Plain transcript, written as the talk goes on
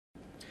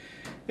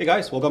Hey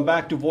guys, welcome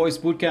back to Voice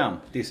Bootcamp.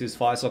 This is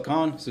Faisal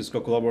Khan, Cisco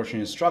Collaboration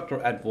Instructor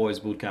at Voice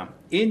Bootcamp.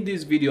 In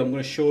this video, I'm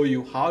going to show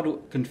you how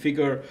to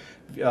configure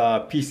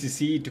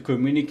PCCE to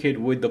communicate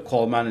with the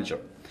call manager.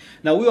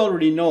 Now, we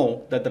already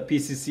know that the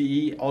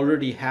PCCE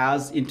already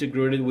has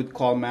integrated with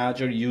call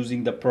manager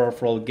using the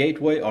peripheral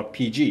gateway or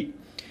PG.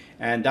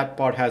 And that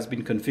part has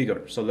been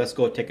configured. So let's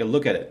go take a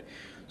look at it.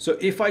 So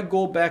if I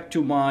go back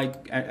to my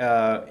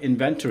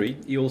inventory,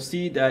 you'll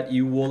see that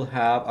you will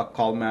have a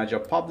call manager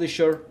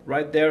publisher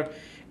right there.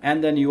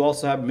 And then you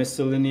also have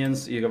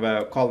miscellaneous, you have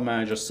a call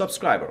manager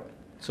subscriber.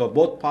 So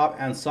both pub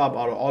and sub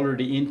are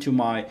already into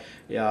my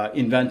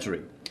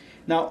inventory.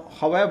 Now,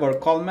 however,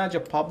 call manager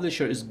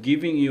publisher is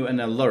giving you an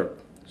alert.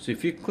 So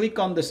if you click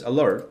on this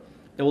alert,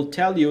 it will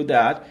tell you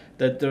that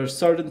there are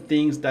certain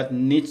things that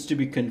needs to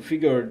be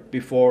configured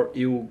before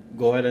you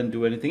go ahead and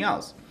do anything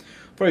else.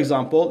 For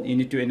example, you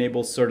need to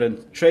enable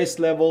certain trace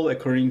level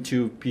according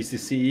to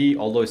PCCE,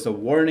 although it's a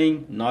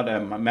warning, not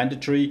a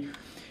mandatory.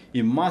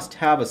 You must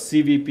have a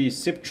CVP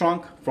SIP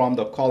trunk from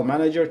the call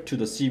manager to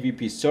the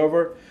CVP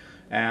server,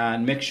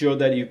 and make sure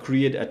that you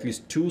create at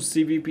least 2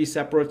 CVP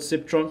separate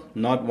SIP trunk,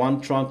 not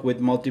one trunk with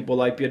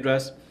multiple IP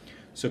address.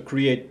 So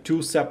create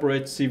 2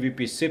 separate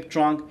CVP SIP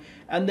trunk,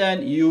 and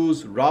then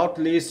use route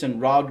list and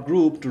route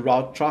group to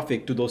route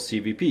traffic to those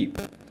CVP.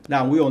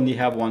 Now we only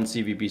have one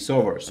CVP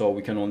server, so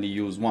we can only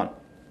use one.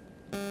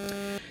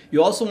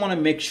 You also want to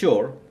make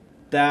sure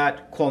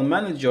that call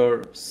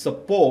manager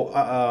support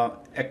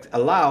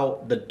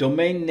allow the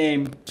domain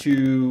name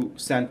to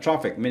send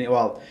traffic. Meaning,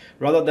 well,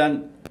 rather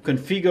than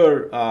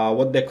configure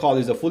what they call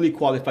is a fully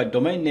qualified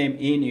domain name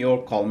in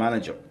your call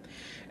manager.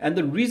 And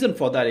the reason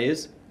for that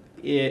is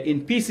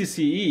in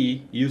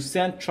PCCE you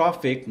send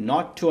traffic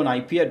not to an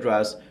IP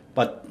address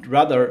but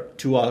rather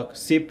to a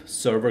SIP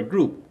server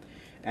group,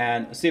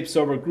 and SIP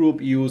server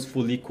group use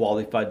fully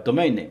qualified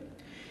domain name.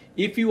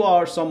 If you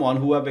are someone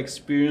who have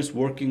experience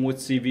working with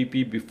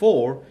CVP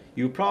before,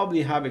 you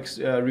probably have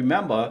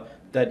remember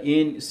that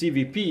in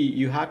CVP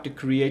you have to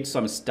create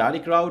some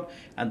static route,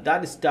 and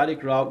that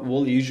static route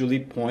will usually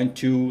point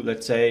to,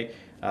 let's say,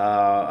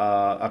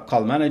 a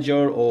call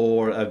manager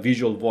or a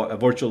virtual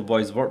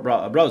voice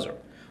browser.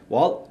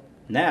 Well,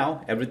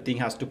 now everything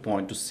has to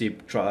point to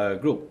SIP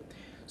group.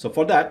 So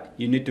for that,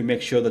 you need to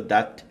make sure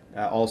that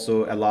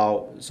also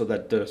allow so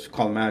that the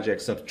call manager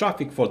accepts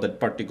traffic for that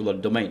particular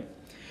domain.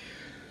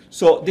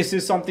 So this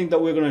is something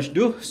that we're going to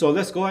do. So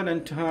let's go ahead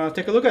and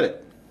take a look at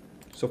it.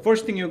 So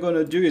first thing you're going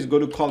to do is go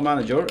to call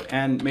manager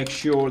and make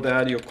sure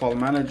that your call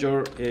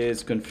manager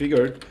is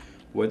configured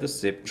with a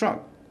SIP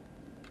trunk.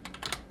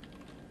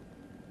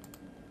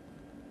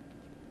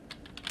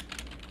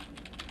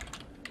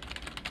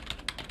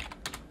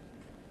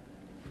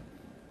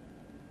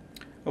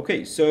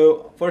 Okay,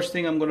 so first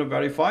thing I'm going to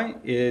verify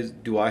is,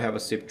 do I have a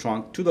SIP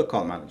trunk to the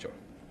call manager?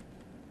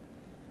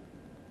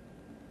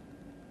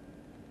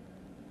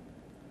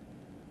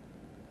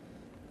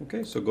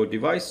 Okay, so go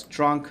device,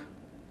 trunk,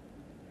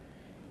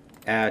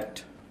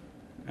 add,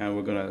 and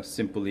we're gonna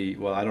simply,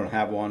 well, I don't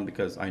have one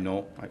because I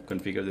know I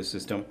configured the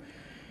system.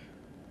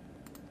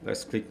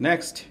 Let's click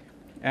next,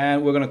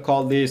 and we're gonna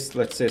call this,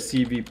 let's say,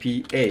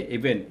 CVP-A.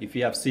 Even if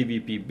you have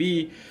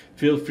CVP-B,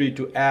 feel free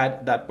to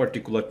add that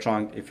particular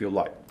trunk if you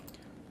like.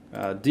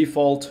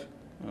 Default,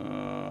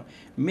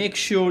 make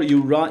sure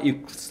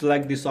you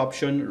select this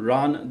option,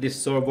 run this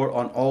server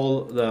on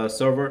all the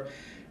server.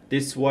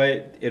 This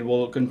way it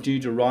will continue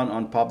to run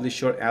on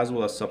publisher as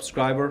well as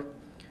subscriber.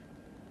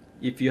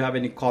 If you have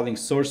any calling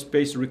source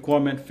space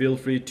requirement, feel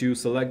free to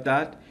select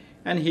that.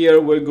 And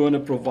here we're going to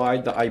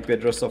provide the IP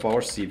address of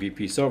our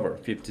CVP server,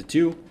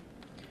 52,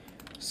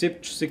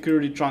 SIP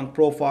security trunk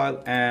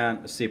profile,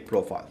 and SIP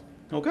profile.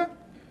 Okay,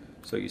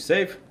 so you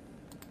save.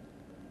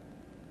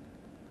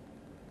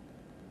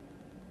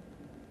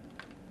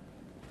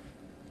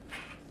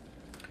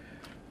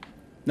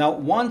 Now,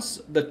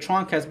 once the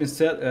trunk has been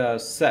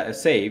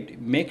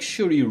saved, make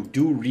sure you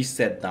do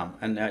reset them.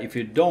 And if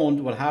you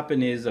don't, what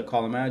happens is the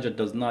call manager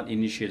does not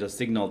initiate a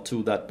signal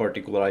to that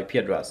particular IP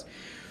address.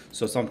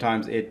 So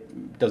sometimes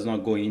it does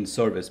not go in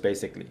service,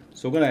 basically.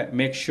 So we're going to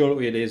make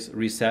sure it is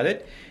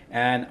reset.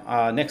 And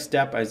next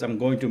step is I'm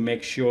going to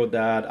make sure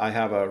that I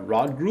have a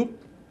route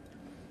group.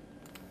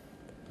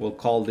 We'll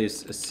call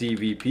this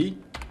CVP.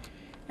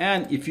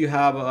 And if you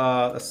have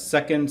a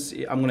second,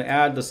 I'm going to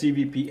add the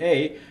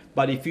CVP-A.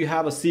 But if you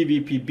have a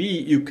CVP-B,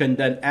 you can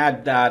then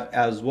add that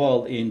as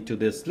well into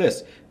this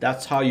list.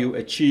 That's how you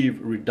achieve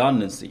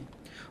redundancy.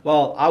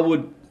 Well, I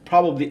would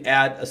probably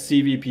add a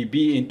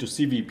CVP-B into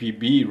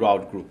CVP-B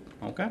route group.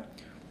 Okay.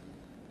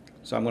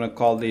 So I'm going to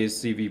call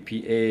this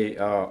CVP-A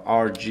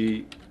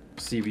RG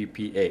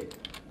CVP-A.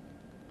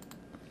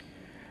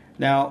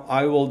 Now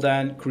I will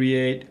then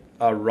create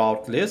a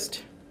route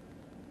list,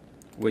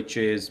 which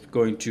is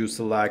going to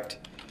select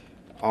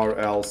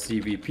RL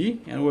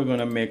CVP, and we're going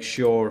to make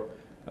sure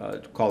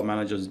call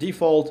manager's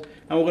default,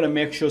 and we're going to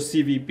make sure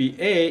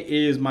CVP-A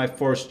is my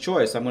first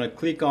choice. I'm going to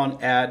click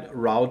on add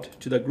route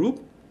to the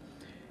group.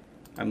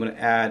 I'm going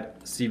to add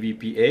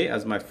CVP-A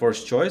as my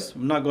first choice.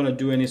 I'm not going to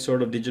do any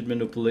sort of digit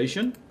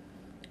manipulation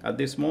at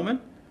this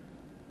moment.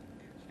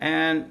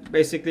 and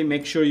basically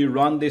make sure you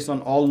run this on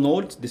all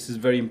nodes. This is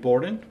very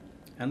important.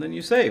 And then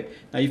you save.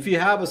 Now if you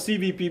have a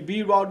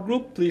CVPB route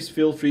group, please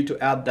feel free to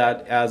add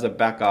that as a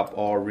backup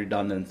or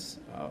redundant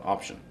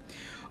option.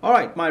 All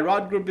right, my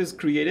route group is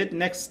created.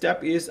 Next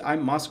step is I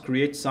must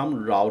create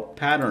some route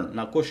pattern.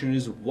 Now question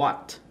is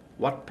what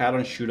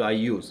pattern should I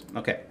use?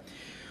 Okay,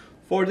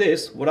 for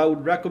this what I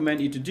would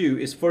recommend you to do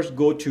is first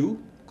go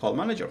to call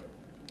manager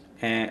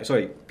and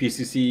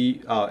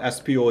PCC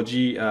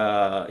SPOG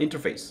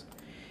interface.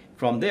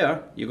 From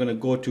there you're going to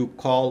go to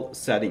call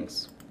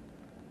settings,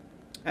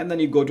 and then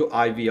you go to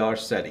IVR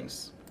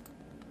settings.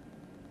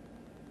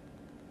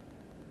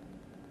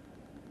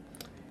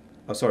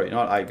 Oh, sorry,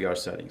 not IVR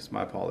settings,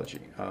 my apology.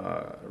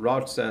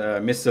 Routes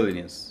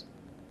miscellaneous.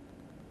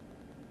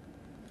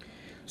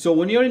 So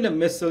when you're in the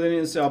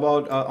miscellaneous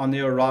about on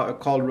your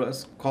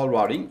call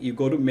routing, you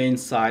go to main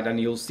site and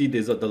you'll see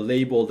these are the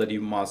label that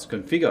you must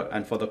configure.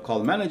 And for the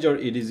call manager,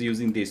 it is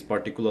using this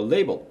particular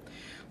label.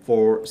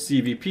 For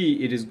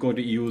CVP, it is going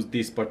to use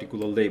this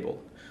particular label.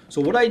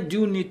 So what I'm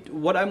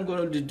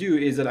going to do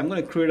is that I'm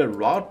going to create a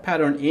route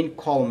pattern in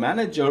call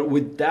manager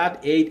with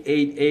that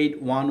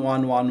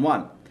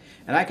 888.1111,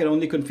 and I can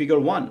only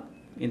configure one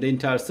in the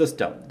entire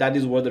system. That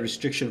is where the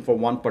restriction for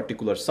one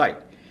particular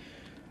site.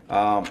 So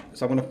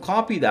I'm going to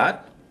copy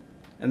that,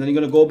 and then you're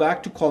going to go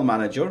back to call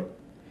manager.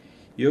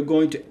 You're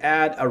going to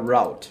add a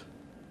route.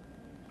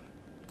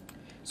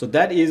 So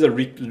that is a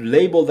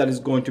label that is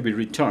going to be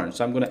returned.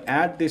 So I'm going to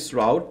add this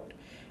route,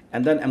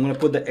 and then I'm going to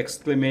put the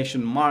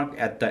exclamation mark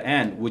at the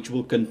end, which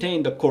will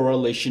contain the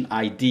correlation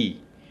ID.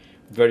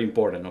 Very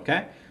important,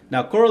 okay?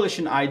 Now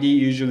correlation ID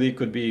usually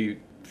could be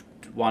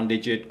 1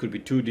 digit, could be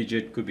 2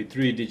 digit, could be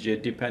 3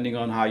 digit, depending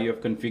on how you have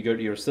configured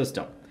your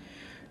system.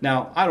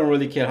 Now I don't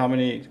really care how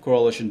many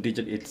correlation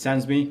digit it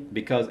sends me,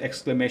 because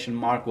exclamation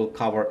mark will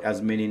cover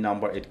as many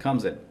number it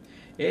comes in.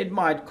 It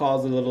might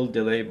cause a little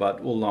delay,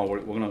 but we're not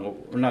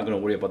going to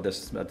worry about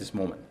this at this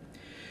moment.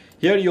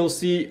 Here you'll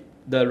see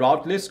the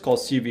route list called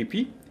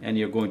CVP, and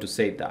you're going to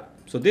save that.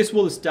 So this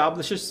will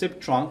establish a SIP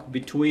trunk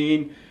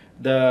between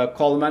the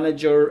call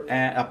manager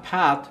and a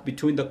path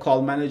between the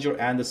call manager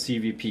and the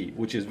CVP,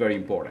 which is very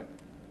important.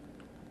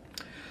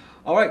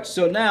 All right,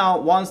 so now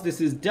once this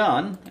is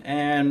done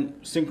and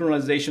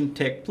synchronization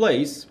take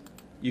place,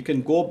 you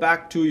can go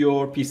back to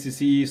your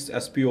PCC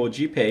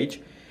SPOG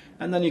page,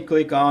 and then you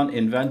click on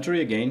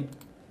inventory again,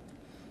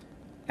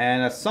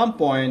 and at some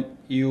point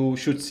you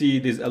should see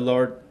this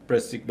alert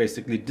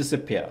basically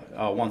disappear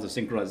once the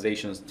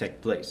synchronizations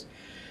take place.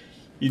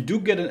 You do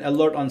get an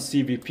alert on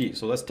CVP,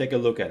 so let's take a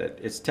look at it.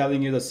 It's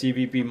telling you the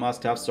CVP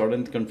must have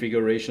certain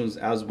configurations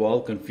as well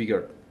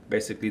configured,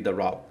 basically the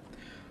route.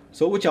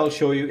 So which I'll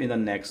show you in the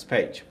next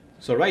page.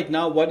 So right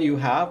now what you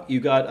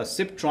got a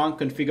SIP trunk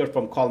configured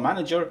from call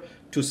manager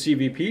to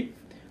CVP.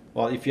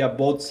 Well, if you have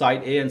both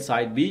side A and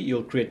side B,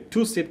 you'll create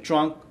two SIP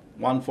trunk,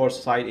 one for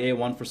side A,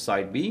 one for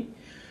side B.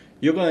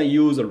 You're going to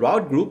use a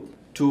route group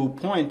to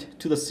point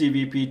to the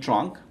CVP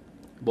trunk,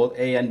 both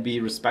A and B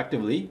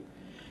respectively.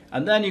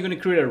 And then you're going to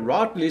create a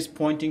route list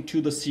pointing to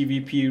the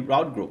CVP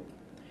route group.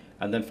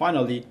 And then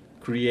finally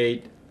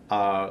create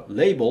a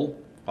label,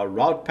 a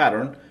route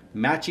pattern,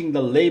 matching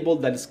the label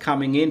that is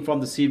coming in from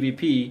the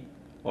CVP,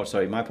 or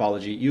sorry, my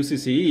apology,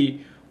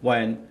 UCCE,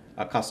 when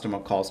a customer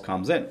calls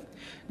comes in.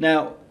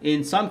 Now,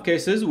 in some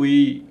cases,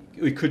 we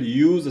could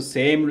use the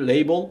same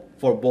label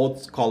for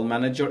both call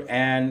manager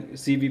and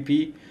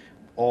CVP,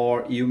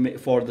 or you may,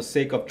 for the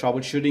sake of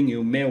troubleshooting,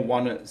 you may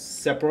want to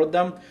separate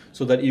them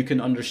so that you can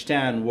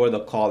understand where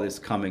the call is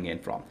coming in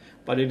from.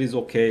 But it is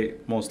okay,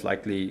 most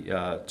likely,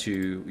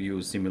 to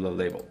use similar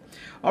label.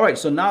 All right,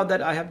 so now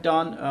that I have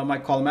done my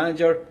call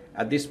manager,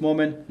 at this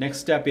moment, next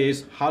step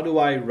is how do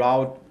I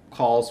route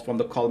calls from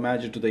the call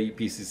manager to the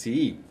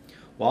PCCE?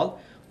 Well,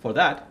 for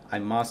that, I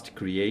must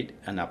create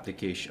an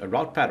application, a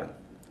route pattern,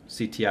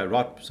 CTI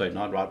route, sorry,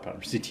 not route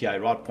pattern,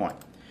 CTI route point.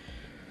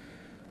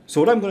 So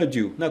what I'm going to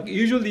do, now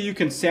usually you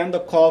can send the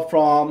call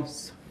from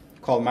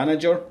call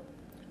manager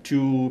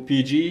to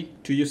PG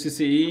to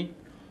UCCE,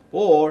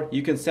 or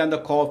you can send the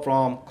call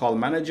from call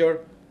manager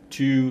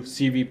to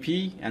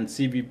CVP, and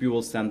CVP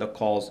will send the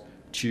calls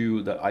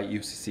to the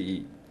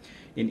UCCE.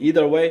 In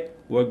either way,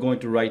 we're going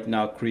to right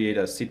now create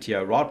a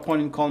CTI route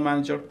point in call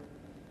manager.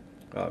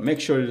 Make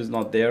sure it is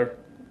not there.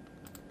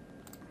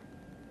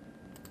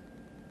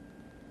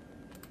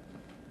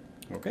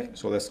 Okay,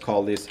 so let's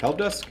call this help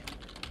desk.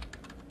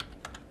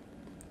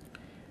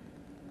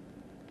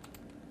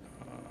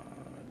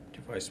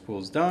 Device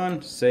pool's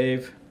done,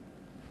 save,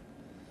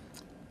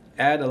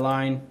 add a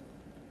line,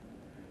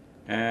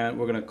 and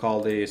we're gonna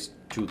call this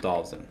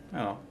 2000.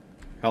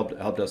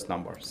 Help desk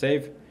number.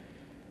 Save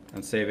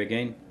and save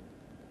again.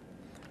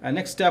 And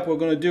next step we're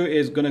going to do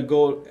is going to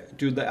go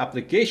to the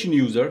application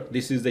user.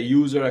 This is the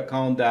user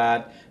account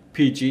that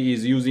PG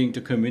is using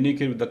to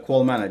communicate with the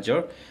call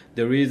manager.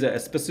 There is a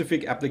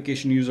specific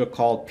application user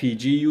called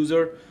PG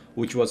user,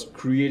 which was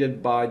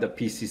created by the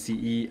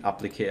PCCE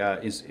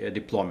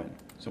deployment.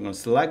 So I'm going to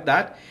select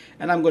that,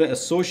 and I'm going to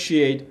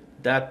associate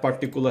that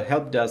particular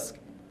help desk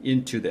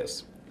into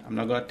this. I'm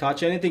not going to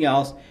touch anything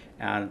else,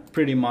 And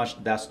pretty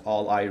much that's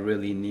all I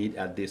really need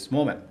at this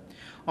moment.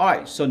 All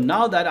right, so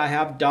now that I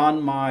have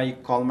done my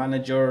call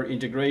manager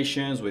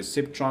integrations with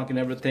SIP trunk and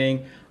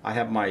everything, I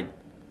have my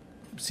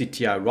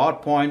CTI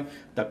route point.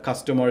 The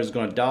customer is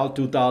going to dial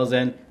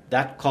 2000.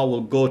 That call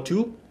will go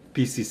to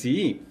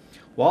PCCE.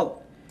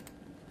 Well,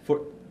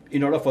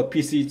 in order for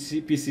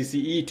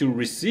PCCE to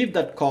receive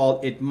that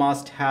call, it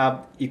must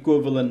have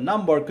equivalent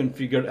number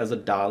configured as a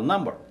dial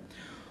number.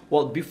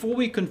 Well, before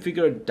we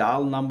configure a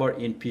dial number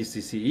in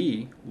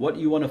PCCE, what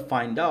you want to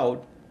find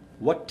out,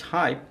 what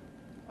type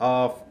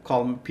of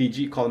call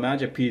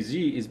manager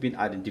PG is being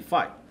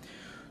identified.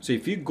 So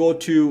if you go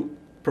to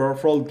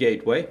peripheral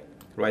gateway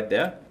right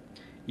there,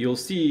 you'll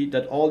see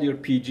that all your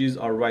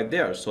PGs are right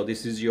there. So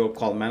this is your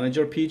call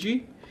manager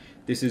PG,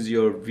 this is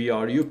your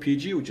VRU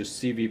PG, which is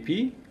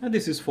CVP, and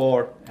this is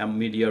for a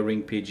media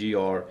ring PG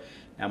or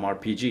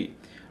MRPG.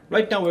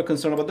 Right now we're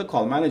concerned about the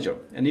call manager,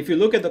 and if you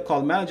look at the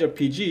call manager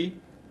PG,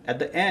 at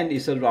the end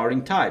is a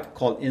routing type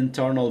called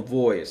internal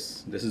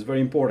voice. This is very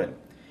important,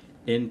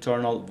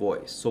 internal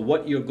voice. So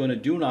what you're going to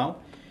do now,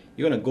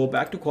 you're going to go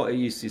back to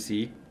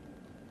UCCE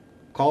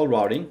call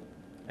routing,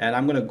 and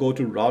I'm going to go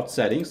to route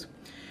settings,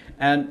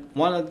 and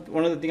one of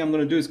the things I'm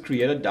going to do is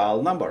create a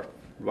dial number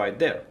right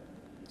there.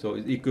 So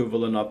it's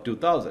equivalent of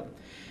 2000.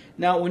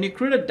 Now when you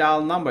create a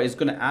dial number, it's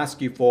going to ask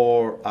you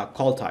for a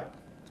call type,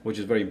 which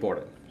is very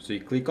important. So you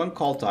click on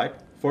call type.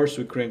 First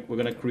we're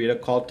going to create a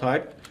call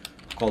type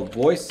called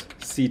voice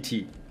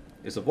CT.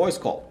 It's a voice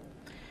call,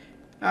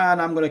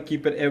 and I'm going to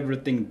keep it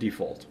everything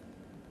default.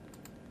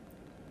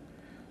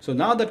 So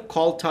now that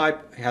call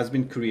type has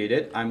been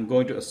created, I'm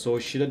going to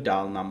associate a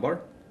dial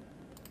number,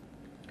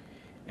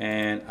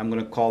 and I'm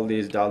going to call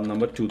this dial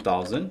number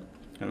 2000.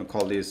 I'm going to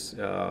call this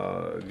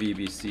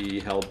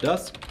VBC help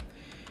desk.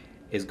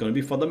 It's going to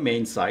be for the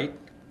main site.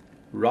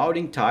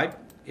 Routing type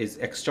is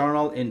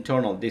external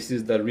internal. This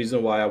is the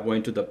reason why I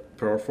went to the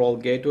peripheral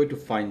gateway to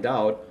find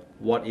out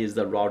what is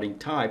the routing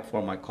type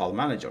for my call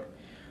manager.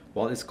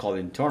 Well, it's called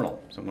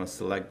internal, so I'm going to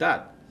select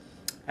that,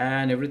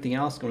 and everything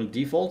else is going to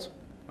default.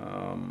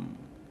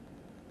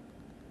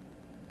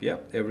 Yeah,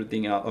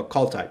 everything else,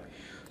 call type.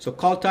 So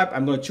call type,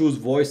 I'm going to choose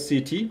voice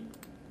CT,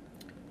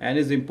 and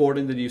it's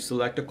important that you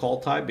select a call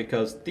type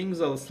because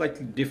things are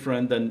slightly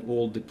different than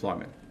old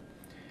deployment.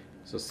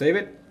 So save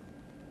it.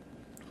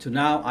 So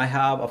now I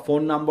have a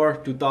phone number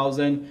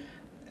 2000.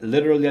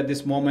 Literally at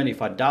this moment,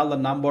 if I dial the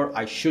number,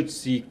 I should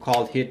see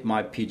call hit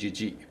my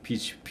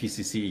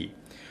PCCE.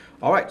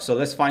 All right, so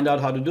let's find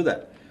out how to do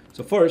that.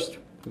 So first,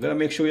 we're gonna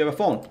make sure we have a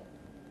phone.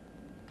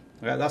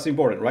 Okay, that's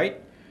important, right?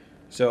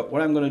 So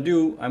what I'm gonna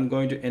do, I'm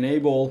going to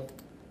enable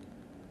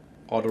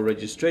auto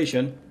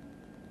registration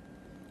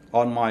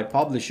on my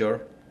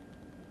publisher.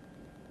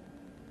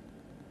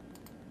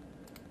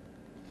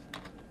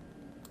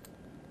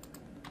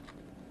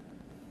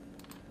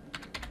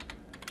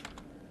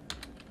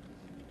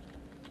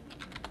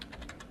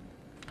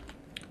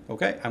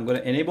 Okay, I'm going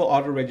to enable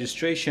auto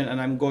registration, and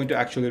I'm going to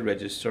actually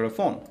register a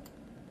phone.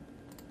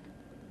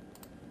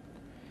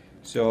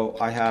 So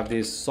I have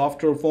this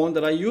software phone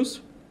that I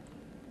use,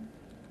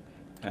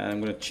 and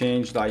I'm going to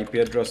change the IP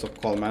address of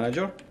call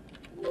manager,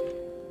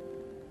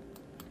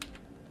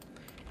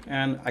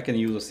 and I can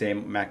use the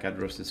same MAC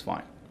address, is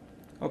fine.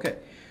 Okay,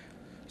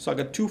 so I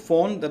got two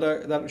phones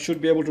that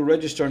should be able to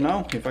register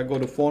now. If I go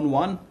to phone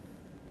 1,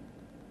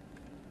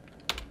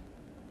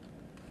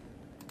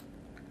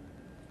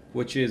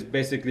 which is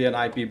basically an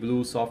IP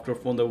Blue software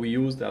phone that we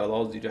use that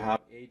allows you to have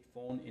 8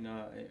 phones in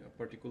a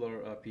particular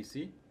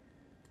PC.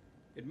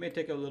 It may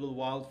take a little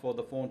while for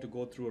the phone to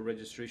go through a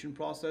registration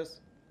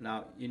process.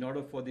 Now, in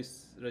order for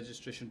this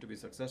registration to be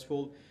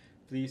successful,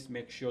 please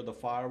make sure the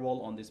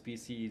firewall on this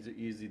PC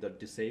is either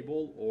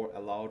disabled or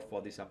allowed for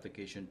this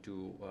application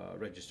to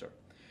register.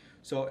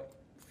 So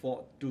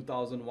for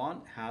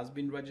 2001 has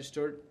been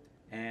registered,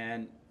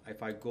 and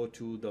if I go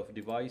to the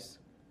device,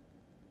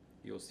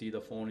 you'll see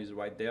the phone is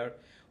right there.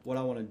 What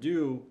I want to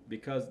do,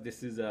 because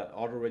this is an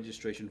auto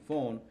registration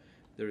phone,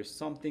 there is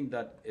something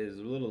that is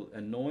a little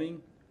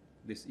annoying.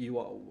 This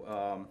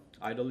idle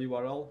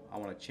URL, I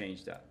want to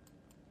change that.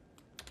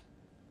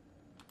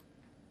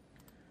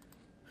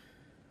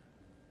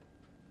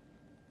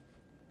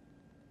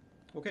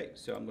 Okay,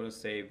 so I'm going to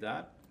save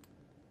that,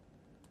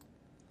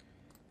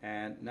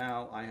 and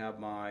now I have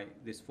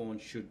this phone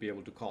should be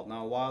able to call.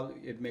 Now while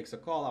it makes a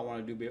call, I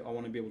want to be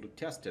able to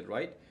test it,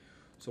 right?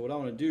 So what I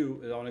want to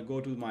do is I want to go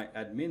to my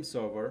admin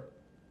server,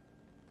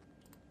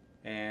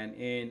 and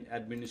in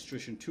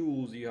administration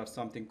tools you have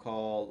something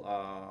called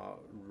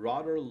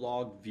router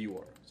log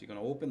viewer. So you're going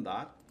to open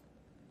that,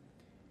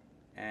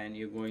 and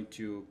you're going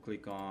to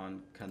click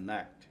on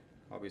connect.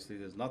 Obviously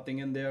there's nothing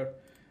in there.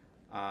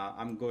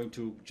 I'm going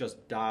to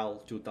just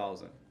dial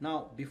 2000.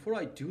 Now before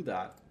I do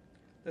that,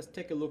 let's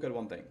take a look at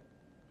one thing.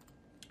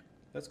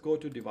 Let's go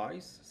to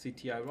device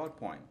CTI route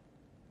point.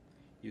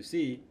 You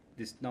see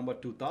this number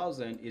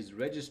 2000 is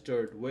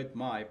registered with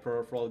my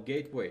peripheral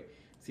gateway.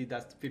 See,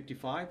 that's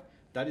 55.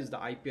 That is the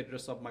IP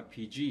address of my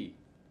PG,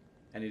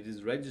 and it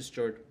is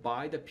registered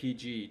by the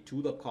PG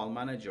to the call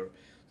manager.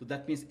 So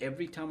that means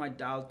every time I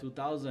dial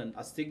 2000,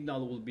 a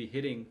signal will be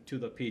hitting to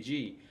the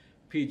PG.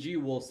 PG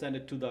will send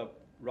it to the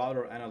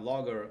router and a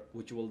logger,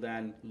 which will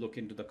then look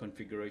into the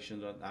configuration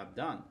that I've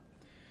done.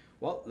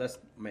 Well, let's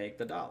make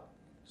the dial.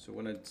 So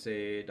we're gonna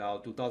say dial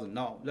 2000.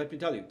 Now, let me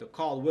tell you, the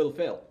call will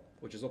fail,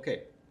 which is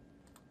okay.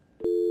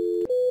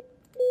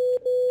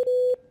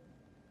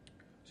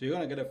 So you're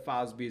gonna get a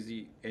fast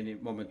busy any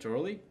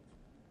momentarily.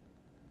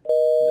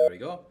 There we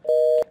go.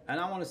 And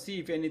I want to see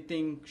if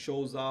anything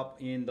shows up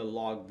in the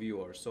log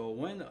viewer. So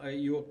when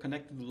you're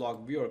connected to the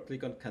log viewer,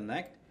 click on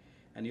connect,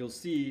 and you'll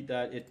see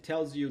that it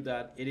tells you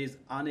that it is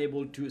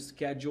unable to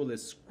schedule a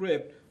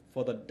script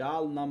for the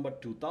dial number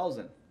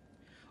 2000.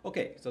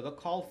 Okay, so the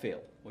call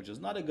failed, which is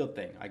not a good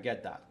thing. I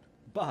get that.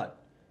 But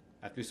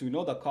at least we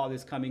know the call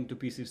is coming to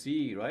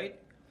PCCE, right?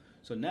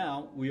 So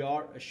now we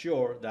are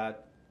assured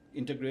that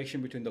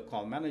integration between the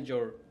call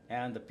manager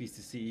and the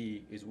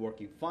PCCE is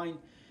working fine.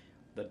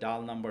 The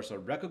dial numbers are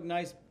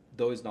recognized,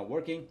 though it's not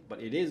working, but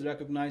it is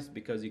recognized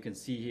because you can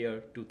see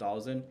here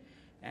 2000,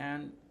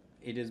 and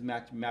it is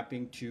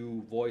mapping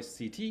to voice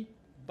CT,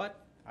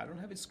 but I don't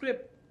have a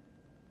script,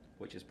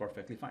 which is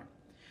perfectly fine.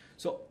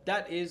 So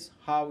that is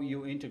how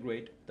you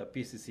integrate the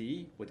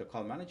PCCE with the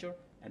call manager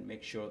and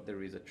make sure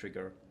there is a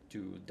trigger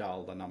to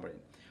dial the number in.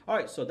 All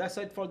right, so that's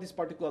it for this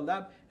particular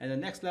lab. And the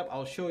next lab,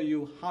 I'll show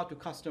you how to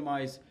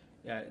customize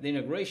the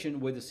integration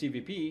with the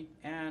CVP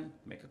and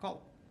make a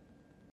call.